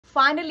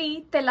Finally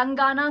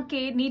Telangana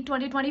के NEET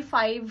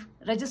 2025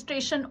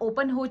 registration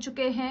open हो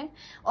चुके हैं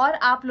और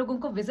आप लोगों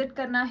को विजिट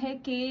करना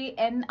है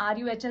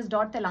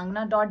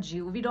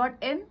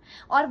knruhs.telangana.gov.in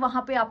और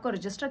वहां पे आपको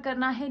रजिस्टर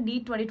करना है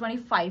नीट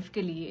 2025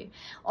 के लिए।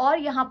 और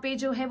यहाँ पे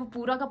जो है वो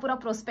पूरा का पूरा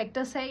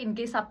प्रोस्पेक्टस है। इन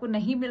केस आपको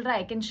नहीं मिल रहा,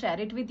 I can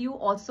share it with you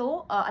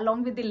also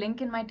along with the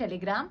link in my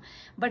telegram,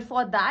 but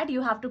for that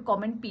you have to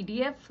comment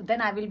PDF,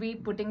 then I will be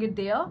putting it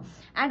there,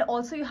 and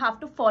also you have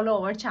to follow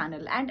our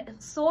channel, and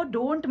so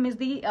don't miss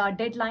the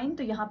deadline।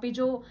 तो यहाँ पे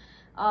जो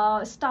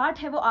start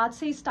है वो आज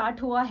से ही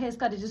start हुआ है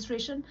इसका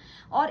रजिस्ट्रेशन,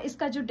 और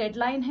इसका जो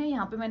डेडलाइन है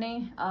यहाँ पे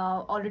मैंने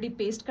ऑलरेडी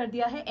पेस्ट कर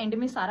दिया है। एंड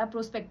में सारा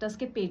प्रोस्पेक्टस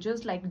के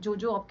पेजेस लाइक जो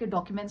जो आपके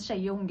डॉक्यूमेंट्स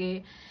चाहिए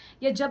होंगे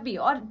या जब भी,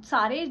 और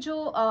सारे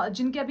जो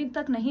जिनके अभी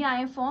तक नहीं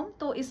आए फॉर्म,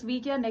 तो इस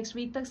वीक या नेक्स्ट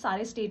वीक तक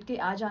सारे स्टेट के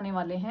आ जाने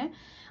वाले हैं।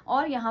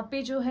 और यहाँ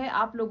पे जो है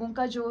आप लोगों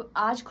का जो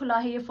आज खुला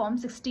है ये फॉर्म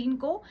 16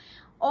 को,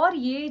 और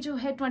ये जो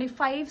है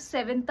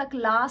 25/7 तक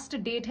लास्ट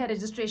डेट है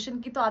रजिस्ट्रेशन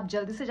की, तो आप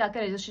जल्दी से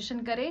जाकर रजिस्ट्रेशन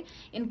करें।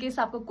 इन केस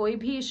आपको कोई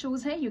भी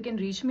इश्यूज है you can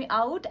reach me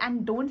out,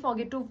 and don't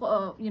forget to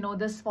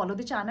this follow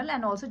the channel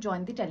and also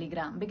join the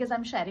Telegram because I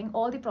am sharing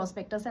all the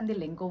prospectus and the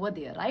link over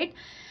there, right?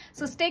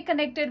 So stay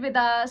connected with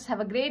us, have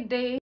a great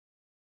day.